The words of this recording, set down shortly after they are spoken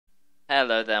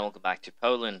Hello there, welcome back to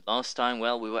Poland. Last time,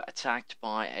 well, we were attacked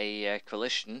by a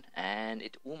coalition, and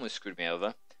it almost screwed me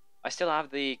over. I still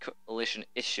have the coalition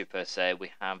issue per se.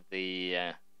 We have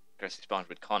the aggressive expansion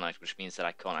with colonize, which means that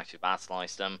I can't actually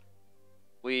vassalize them.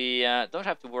 We don't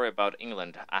have to worry about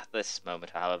England at this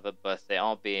moment, however, but they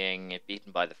are being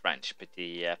beaten by the French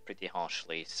pretty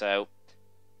harshly. So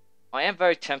I am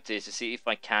very tempted to see if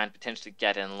I can potentially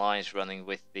get an alliance running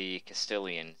with the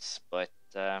Castilians, but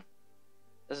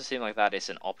doesn't seem like that is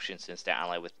an option since they're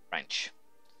allied with the French.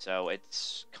 So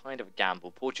it's kind of a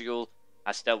gamble. Portugal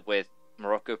has dealt with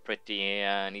Morocco pretty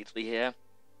neatly here,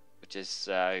 which is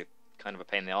kind of a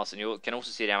pain in the arse. And you can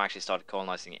also see them actually started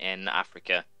colonizing in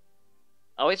Africa.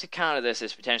 A way to counter this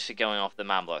is potentially going off the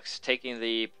Mamluks, taking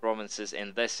the provinces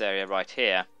in this area right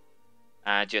here,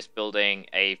 and just building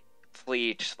a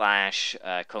fleet /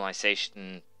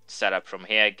 colonization setup from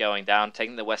here, going down,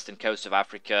 taking the western coast of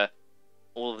Africa,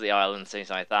 all of the islands, things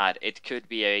like that. It could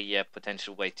be a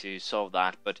potential way to solve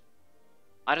that, but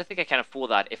I don't think I can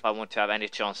afford that if I want to have any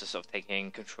chances of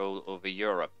taking control over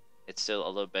Europe. It's still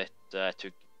a little bit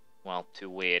too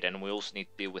weird, and we also need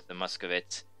to deal with the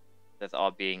Muscovites that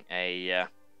are being a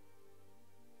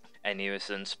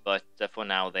nuisance, but for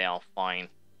now they are fine.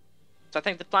 So I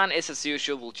think the plan is as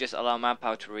usual. We'll just allow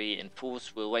manpower to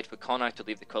reinforce. We'll wait for Connacht to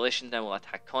leave the coalition, then we'll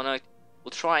attack Connacht. We'll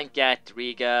try and get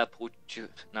Riga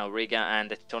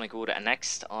and the Teutonic Order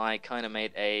annexed. I kind of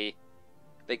made a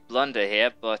big blunder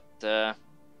here, but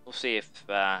we'll see if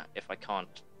I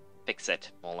can't fix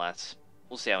it, more or less.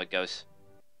 We'll see how it goes.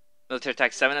 Military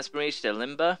attack 7 has been reached, the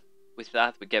Limber. With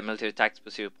that, we get military attacks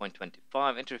by 0.25,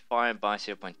 infantry fire by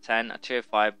 0.10, artillery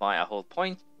fire by a whole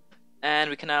point, and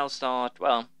we can now start,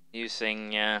 well,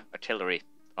 using artillery,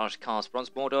 large cars, bronze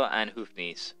mortar, and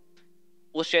hoofknees.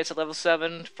 Austria is at level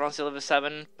 7, France is at level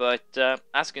 7, but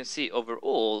as you can see,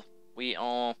 overall, we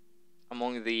are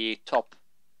among the top.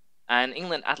 And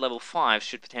England at level 5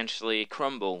 should potentially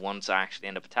crumble once I actually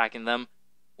end up attacking them.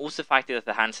 Also the fact that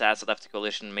the Hanseats left the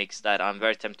coalition makes that I'm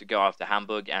very tempted to go after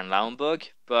Hamburg and Lauenburg,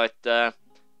 but I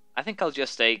think I'll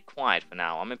just stay quiet for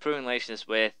now. I'm improving relations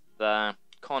with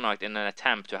Connacht in an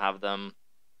attempt to have them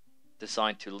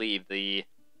decide to leave the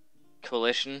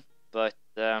coalition, but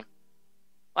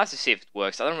I'll have to see if it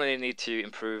works. I don't really need to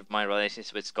improve my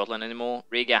relations with Scotland anymore.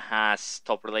 Riga has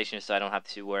top relations, so I don't have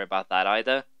to worry about that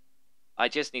either. I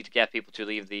just need to get people to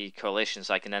leave the coalition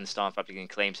so I can then start fabricating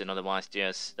claims and otherwise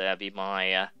just be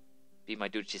my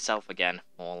duty self again,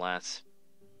 more or less.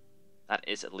 That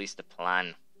is at least the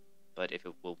plan. But if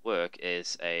it will work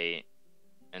is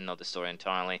another story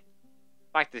entirely.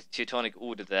 The fact that the Teutonic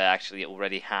Order there actually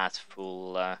already has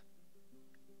full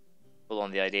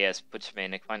on the ideas puts me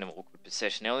in a kind of awkward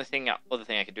position. The other thing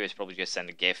I could do is probably just send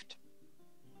a gift,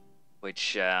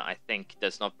 which I think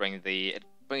does not bring it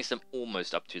brings them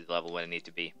almost up to the level where they need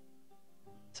to be.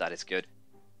 So that is good.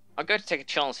 I'm going to take a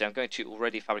chance here. I'm going to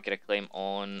already fabricate a claim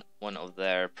on one of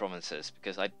their provinces,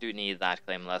 because I do need that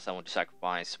claim unless I want to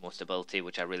sacrifice more stability,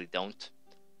 which I really don't.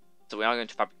 So we are going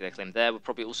to fabricate a claim there. We're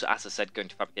probably also, as I said, going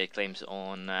to fabricate claims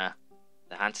on the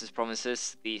Hanse's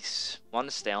provinces. These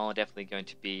ones, they are definitely going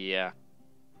to be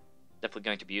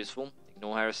useful.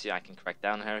 Ignore heresy. I can crack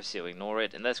down heresy or ignore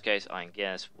it. In this case, I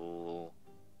guess we'll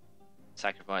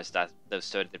sacrifice those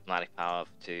 30 diplomatic power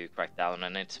to crack down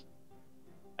on it.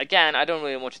 Again, I don't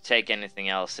really want to take anything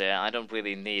else here. I don't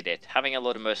really need it. Having a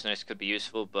lot of mercenaries could be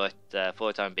useful, but for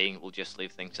the time being, we'll just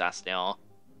leave things as they are.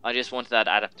 I just wanted that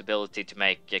adaptability to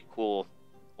make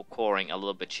coring a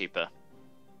little bit cheaper.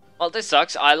 Well, this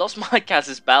sucks. I lost my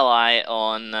casus belli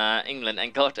on England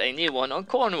and got a new one on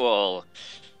Cornwall.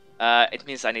 It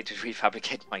means I need to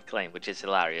refabricate my claim, which is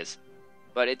hilarious.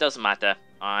 But it doesn't matter.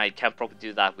 I can probably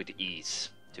do that with ease,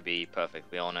 to be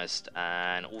perfectly honest.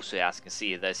 And also, as you can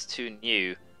see, there's two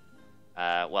new,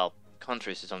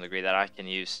 countries to some degree that I can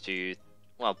use to,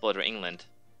 border England.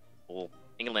 Or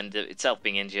England itself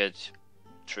being injured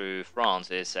through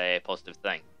France is a positive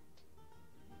thing.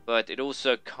 But it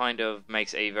also kind of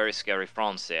makes a very scary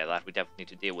France here that we definitely need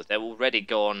to deal with. They've already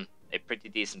gone a pretty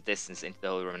decent distance into the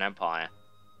Holy Roman Empire.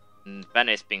 And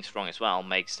Venice being strong as well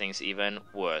makes things even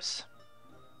worse.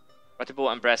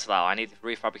 Ratibor and Breslau, I need to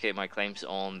refabricate my claims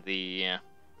on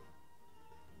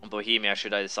on Bohemia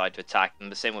should I decide to attack them.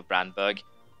 The same with Brandenburg,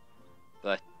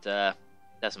 but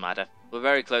doesn't matter. We're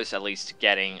very close at least to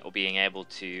getting or being able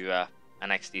to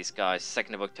annex these guys.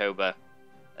 2nd of October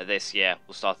this year,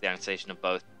 we'll start the annexation of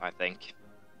both, I think.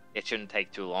 It shouldn't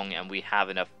take too long, and we have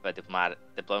enough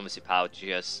diplomacy power to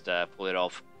just pull it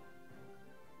off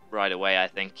right away, I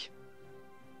think.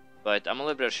 But I'm a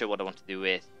little bit unsure what I want to do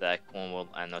with Cornwall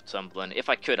and Northumberland. If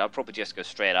I could, I'd probably just go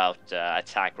straight out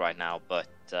attack right now, but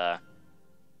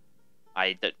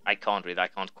I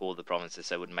can't call the provinces,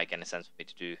 so it wouldn't make any sense for me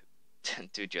to do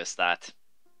do just that.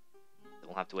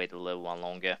 We'll have to wait a little while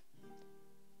longer.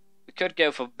 We could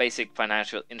go for basic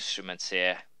financial instruments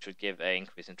here, which would give an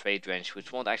increase in trade range,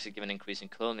 which won't actually give an increase in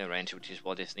colonial range, which is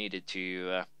what is needed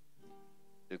to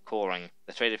do coring.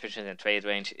 The trade efficiency and trade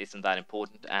range isn't that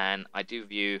important, and I do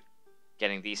view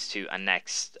getting these two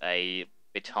annexed a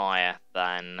bit higher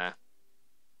than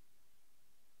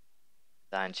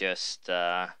just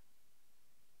I'm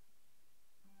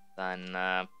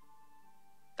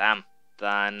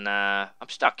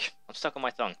stuck. I'm stuck on my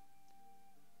tongue.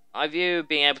 I view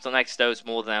being able to annex those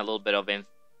more than a little bit of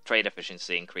trade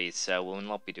efficiency increase, so we'll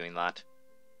not be doing that.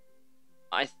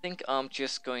 I think I'm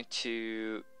just going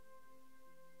to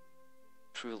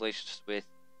improve relations with...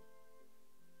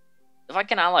 If I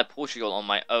can ally Portugal on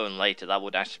my own later, that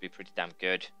would actually be pretty damn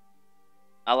good.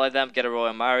 Ally them, get a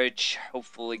royal marriage,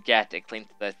 hopefully get a claim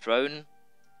to their throne.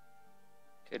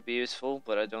 Could be useful,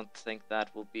 but I don't think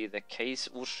that will be the case.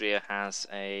 Austria has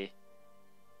a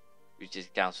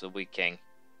Regent Council weak king,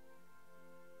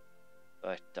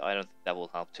 but I don't think that will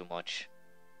help too much.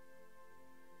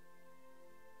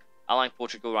 Allying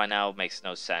Portugal right now makes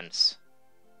no sense.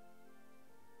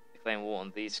 Declaring war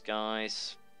on these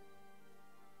guys.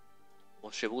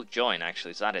 Austria will join,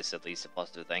 actually, so that is at least a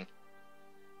positive thing.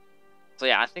 So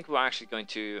yeah, I think we're actually going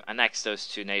to annex those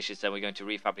two nations, then we're going to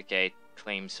refabricate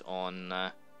claims on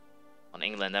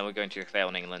England, then we're going to declare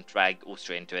on England, drag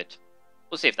Austria into it.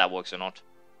 We'll see if that works or not.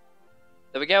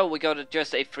 There we go, we got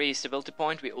just a free stability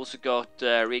point. We also got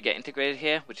Riga integrated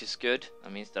here, which is good.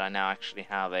 That means that I now actually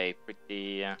have a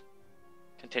pretty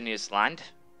continuous land.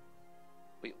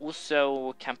 We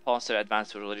also can pass the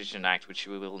Advanced Religion Act, which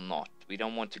we will not. We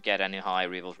don't want to get any higher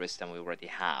revolt risk than we already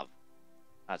have.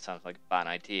 That sounds like a bad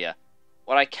idea.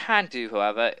 What I can do,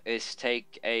 however, is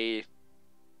take a...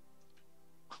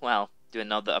 well, do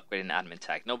another upgrade in admin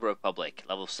tech. Noble Republic,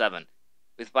 level 7.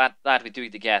 With that we do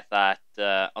get that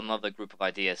another group of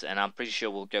ideas, and I'm pretty sure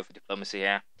we'll go for diplomacy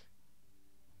here.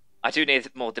 I do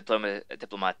need more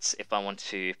diplomats if I want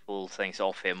to pull things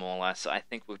off here, more or less. I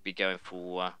think we'll be going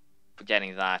for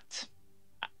getting that,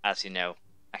 as you know,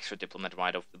 extra diplomat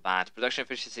right off the bat. Production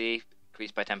efficiency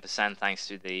increased by 10% thanks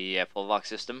to the Polak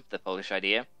system, the Polish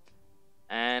idea.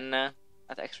 And that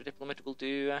extra diplomat will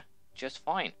do just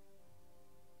fine.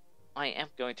 I am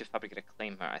going to fabricate a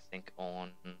claim here, I think,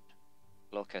 on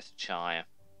Gloucestershire.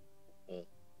 I'm a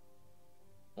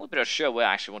little bit unsure where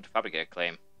I actually want to fabricate a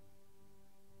claim.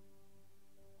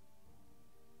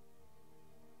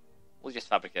 We'll just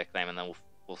fabricate a claim and then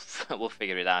we'll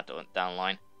figure it out down the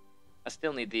line. I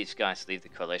still need these guys to leave the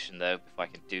coalition though, before I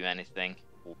can do anything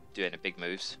or do any big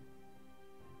moves.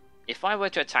 If I were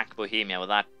to attack Bohemia, will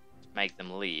that make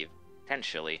them leave?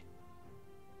 Potentially.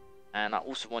 And I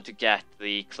also want to get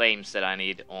the claims that I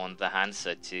need on the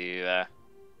Hansa to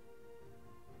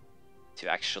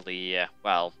actually,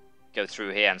 well, go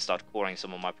through here and start coring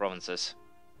some of my provinces.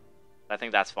 I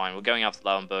think that's fine. We're going after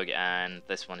Lauenburg and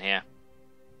this one here.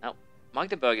 Now,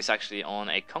 Magdeburg is actually on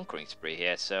a conquering spree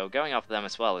here, so going after them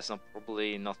as well is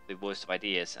probably not the worst of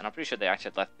ideas. And I'm pretty sure they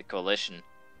actually left the coalition.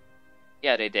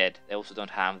 Yeah, they did. They also don't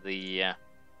have the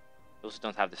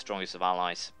strongest of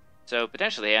allies. So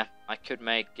potentially here, I could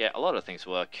make a lot of things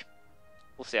work.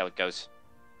 We'll see how it goes.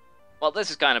 Well,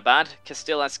 this is kind of bad.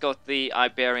 Castile has got the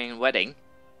Iberian wedding.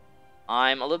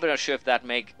 I'm a little bit unsure if that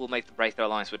will make the breakthrough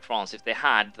alliance with France. If they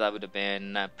had, that would have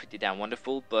been pretty damn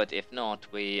wonderful. But if not,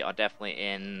 we are definitely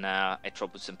in a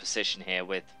troublesome position here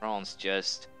with France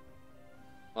just,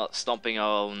 well, stomping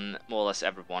on more or less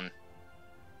everyone.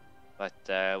 But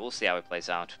we'll see how it plays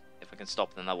out. If I can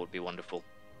stop them, that would be wonderful.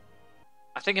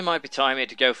 I think it might be time here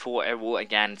to go for a war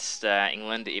against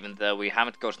England, even though we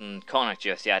haven't gotten Connacht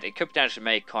just yet. It could potentially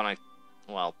make Connacht,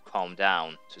 well, calm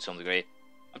down to some degree.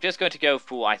 I'm just going to go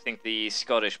for, I think, the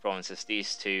Scottish provinces,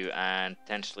 these two, and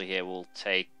potentially here we'll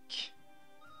take...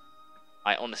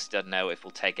 I honestly don't know if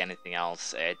we'll take anything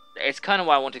else. It's kind of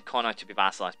why I wanted Connacht to be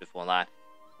vassalized before that.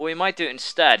 What we might do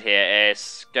instead here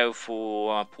is go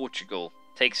for Portugal.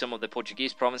 Take some of the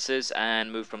Portuguese provinces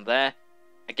and move from there.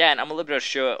 Again, I'm a little bit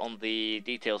unsure on the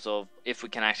details of if we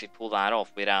can actually pull that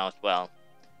off without, well,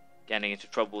 getting into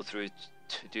trouble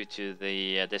due to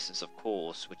the distance of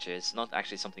course, which is not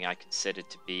actually something I considered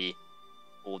to be,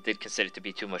 or did consider to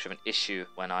be too much of an issue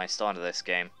when I started this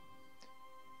game.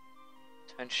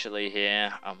 Potentially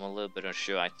here, I'm a little bit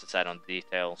unsure. I have to decide on the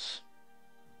details.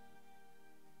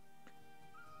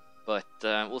 But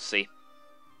we'll see.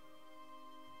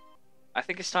 I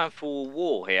think it's time for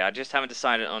war here. I just haven't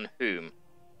decided on whom.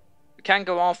 We can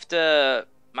go after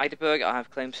Magdeburg. I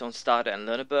have claims on Stade and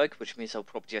Lüneburg, which means I'll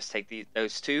probably just take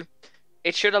those two.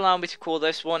 it should allow me to call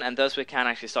this one, and thus we can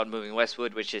actually start moving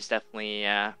westward, which is definitely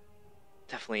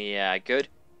good.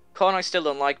 Colonize still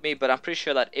don't like me, but I'm pretty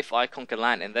sure that if I conquer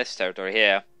land in this territory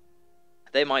here,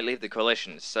 they might leave the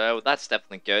coalition, so that's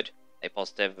definitely good. A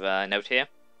positive note here.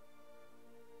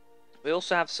 We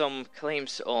also have some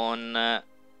claims on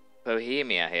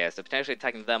Bohemia here, so potentially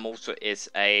attacking them also is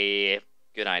a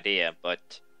good idea,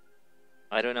 but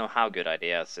I don't know how good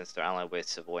idea since they're allied with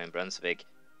Savoy and Brunswick.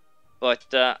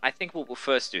 But I think what we'll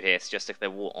first do here is just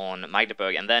declare war on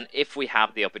Magdeburg, and then if we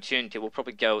have the opportunity, we'll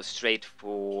probably go straight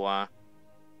for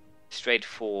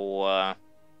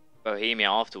Bohemia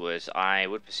afterwards. I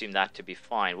would presume that to be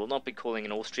fine. We'll not be calling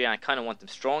in Austria. I kind of want them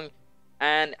strong,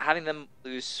 and having them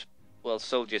lose, well,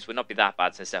 soldiers would not be that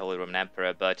bad since they're Holy Roman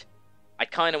Emperor, but I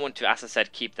kind of want to, as I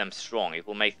said, keep them strong. It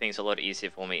will make things a lot easier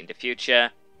for me in the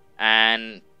future,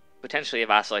 and potentially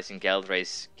vassalizing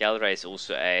Geldre. Geldre is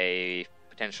also a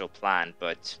potential plan,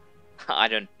 but I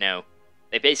don't know.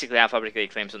 They basically have publicly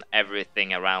claims on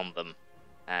everything around them,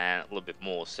 and a little bit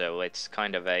more, so it's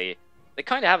kind of a... They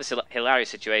kind of have a hilarious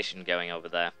situation going over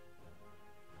there.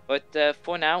 But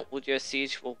for now, we'll just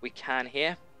siege what we can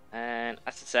here. And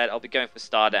as I said, I'll be going for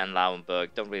Stade and Lauenburg.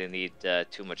 Don't really need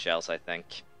too much else, I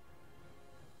think.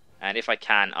 And if I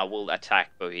can, I will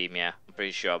attack Bohemia. I'm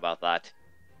pretty sure about that.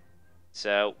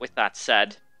 So, with that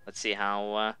said, let's see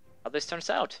how this turns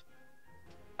out.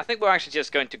 I think we're actually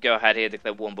just going to go ahead here,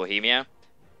 declare war on Bohemia.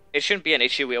 It shouldn't be an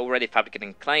issue. We're already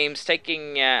fabricating claims.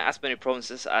 Taking as many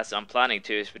provinces as I'm planning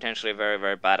to is potentially a very,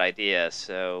 very bad idea.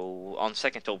 So, on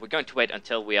second thought, we're going to wait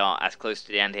until we are as close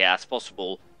to the end here as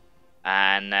possible,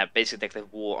 and basically declare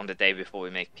war on the day before we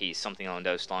make peace, something along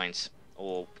those lines.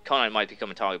 Or Conrad might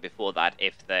become a target before that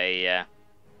if they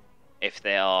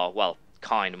are, well,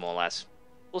 kind more or less.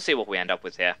 We'll see what we end up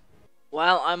with here.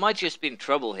 Well, I might just be in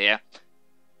trouble here.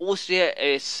 Austria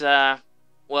is,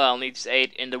 well, needs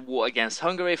aid in the war against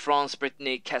Hungary, France,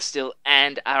 Brittany, Castile,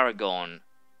 and Aragon.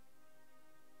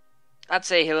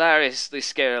 That's a hilariously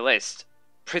scary list.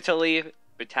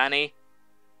 Brittany,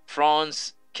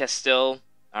 France, Castile,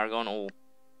 Aragon, or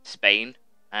Spain,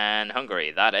 and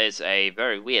Hungary. That is a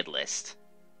very weird list.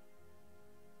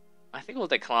 I think we'll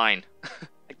decline.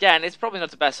 Again, it's probably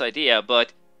not the best idea,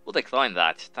 but we'll decline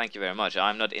that. Thank you very much.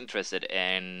 I'm not interested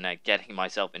in getting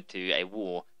myself into a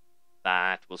war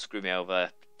that will screw me over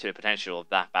to the potential of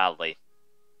that badly.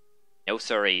 No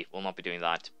sorry, we'll not be doing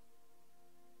that.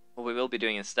 What we will be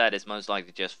doing instead is most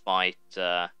likely just fight...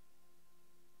 Are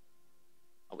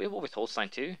we at war with Holstein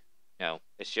too? No,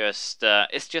 it's just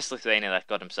Lithuania that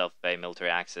got himself a military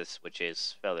axis, which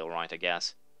is fairly alright, I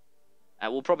guess.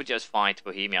 We'll probably just fight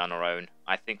Bohemia on our own.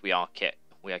 I think we are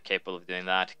capable of doing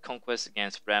that. Conquest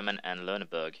against Bremen and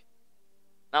Lüneburg.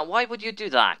 Now, why would you do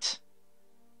that?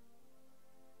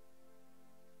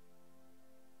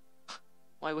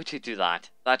 Why would you do that?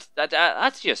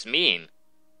 That's just mean.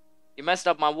 You messed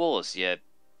up my wars, you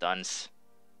dunce.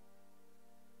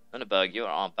 Lüneburg, you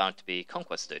are bound to be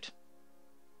conquested.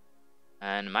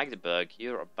 And Magdeburg,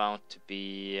 you're about to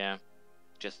be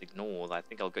just ignored. I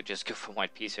think I'll just go for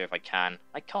white peace here if I can.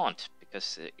 I can't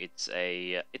because it's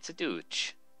a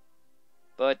douche.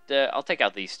 But I'll take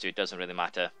out these two. It doesn't really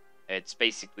matter. It's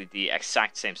basically the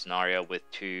exact same scenario with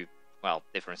two, well,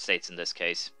 different states in this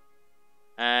case.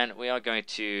 And we are going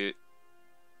to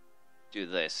do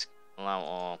this. Allow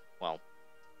our, well,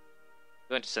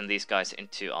 we're going to send these guys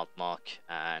into Altmark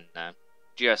and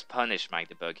just punish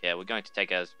Magdeburg here. We're going to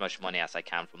take as much money as I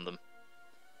can from them.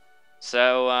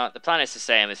 So the plan is the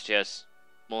same, it's just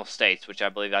more states, which I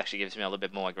believe actually gives me a little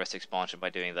bit more aggressive expansion by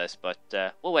doing this, but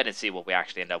we'll wait and see what we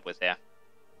actually end up with here.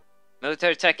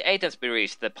 Military Tech 8 has been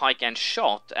reached, the pike and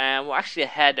shot, and we're actually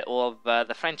ahead of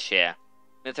the French here.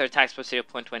 Military attacks by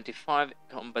 0.25,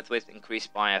 combat width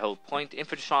increased by a whole point,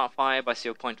 infantry fire by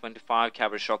 0.25,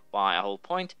 cavalry shock by a whole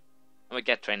point, and we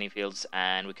get training fields,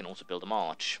 and we can also build a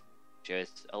march, which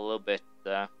is a little bit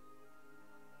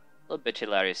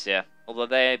hilarious here. Although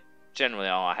they generally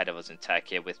are ahead of us in tech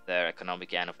here with their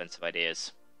economic and offensive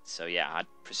ideas. So yeah, I'd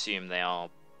presume they are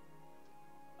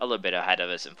a little bit ahead of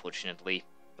us, unfortunately,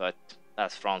 but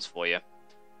that's France for you.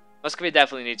 Muscowy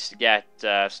definitely needs to get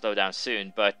slowed down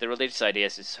soon, but the religious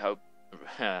ideas is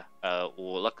or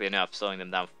luckily enough, slowing them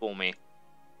down for me.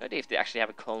 I don't know if they actually have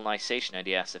a colonization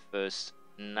idea as the first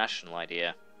national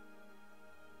idea.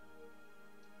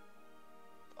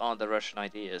 Are the Russian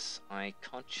ideas? I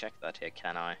can't check that here,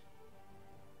 can I?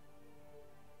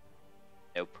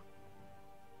 Nope.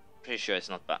 Pretty sure it's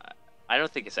not bad. I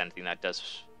don't think it's anything that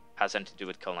has anything to do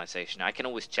with colonization. I can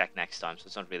always check next time, so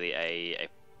it's not really a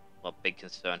big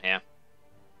concern here.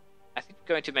 I think we're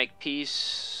going to make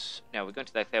peace. No, we're going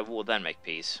to declare war, then make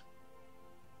peace.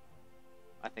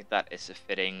 I think that is a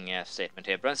fitting statement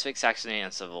here. Brunswick, Saxony,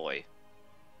 and Savoy.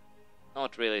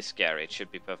 Not really scary. It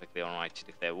should be perfectly alright to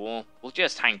declare war. We'll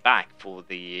just hang back for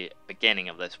the beginning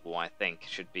of this war, I think. It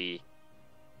should be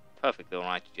perfectly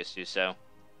alright to just do so.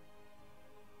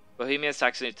 Bohemia,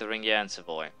 Saxony, Thuringia, and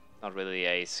Savoy. Not really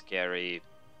a scary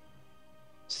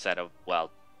set of, well,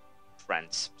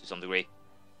 friends to some degree.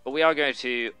 But we are going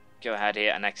to go ahead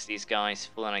here, annex these guys.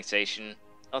 Full annexation.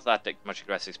 Not that much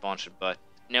aggressive expansion, but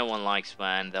no one likes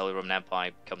when the Holy Roman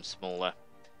Empire becomes smaller.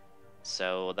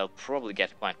 So they'll probably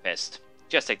get quite pissed.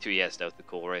 Just take 2 years though to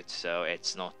core it, so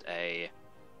it's not a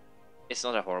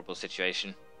horrible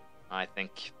situation, I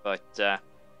think. But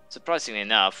surprisingly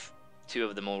enough, 2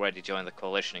 of them already joined the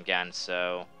coalition again,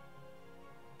 so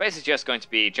basically just going to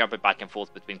be jumping back and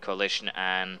forth between coalition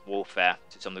and warfare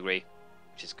to some degree,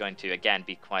 which is going to again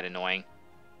be quite annoying.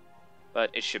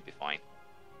 But it should be fine.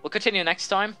 We'll continue next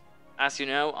time. As you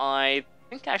know, I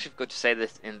think I actually forgot to say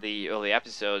this in the early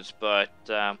episodes, but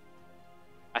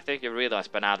I think you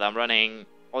realized by now that I'm running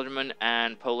Ottoman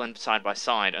and Poland side by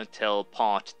side until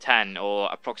part 10, or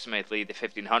approximately the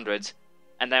 1500s,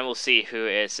 and then we'll see who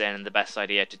is in the best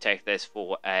idea to take this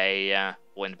for a,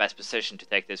 or in the best position to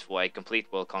take this for a complete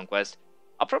world conquest.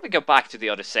 I'll probably go back to the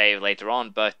other save later on,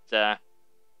 but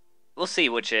we'll see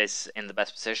which is in the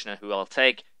best position and who I'll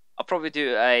take. I'll probably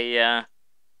do a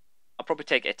I'll probably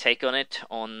take a take on it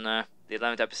on the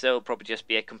 11th episode. It'll probably just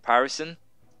be a comparison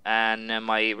and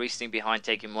my reasoning behind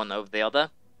taking one over the other.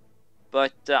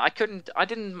 But I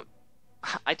didn't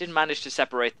manage to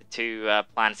separate the 2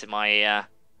 plans in my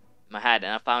head,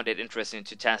 and I found it interesting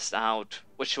to test out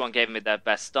which one gave me the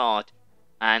best start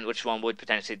and which one would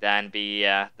potentially then be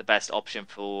the best option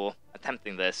for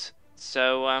attempting this.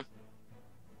 So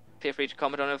feel free to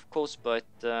comment on it, of course, but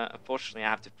unfortunately I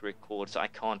have to pre-record, so I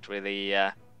can't really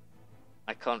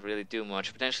do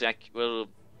much. Potentially I will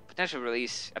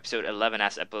release episode 11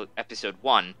 as episode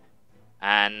 1,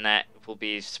 and it will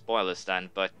be spoilers then,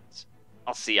 but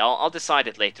I'll see. I'll decide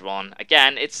it later on.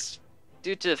 Again, it's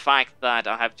due to the fact that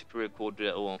I have to pre-record,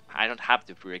 or I don't have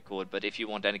to pre-record, but if you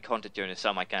want any content during the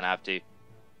summer, I kind of have to.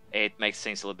 It makes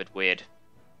things a little bit weird.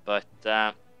 But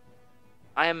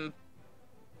I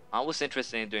was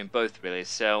interested in doing both, really,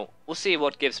 so we'll see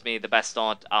what gives me the best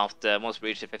start after once we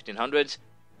reach the 1500s.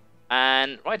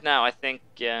 And right now, I think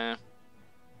I'm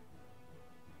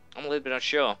a little bit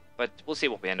unsure, but we'll see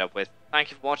what we end up with.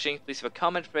 Thank you for watching. Please leave a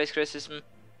comment, praise, criticism,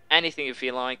 anything you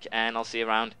feel like, and I'll see you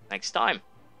around next time.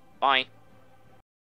 Bye.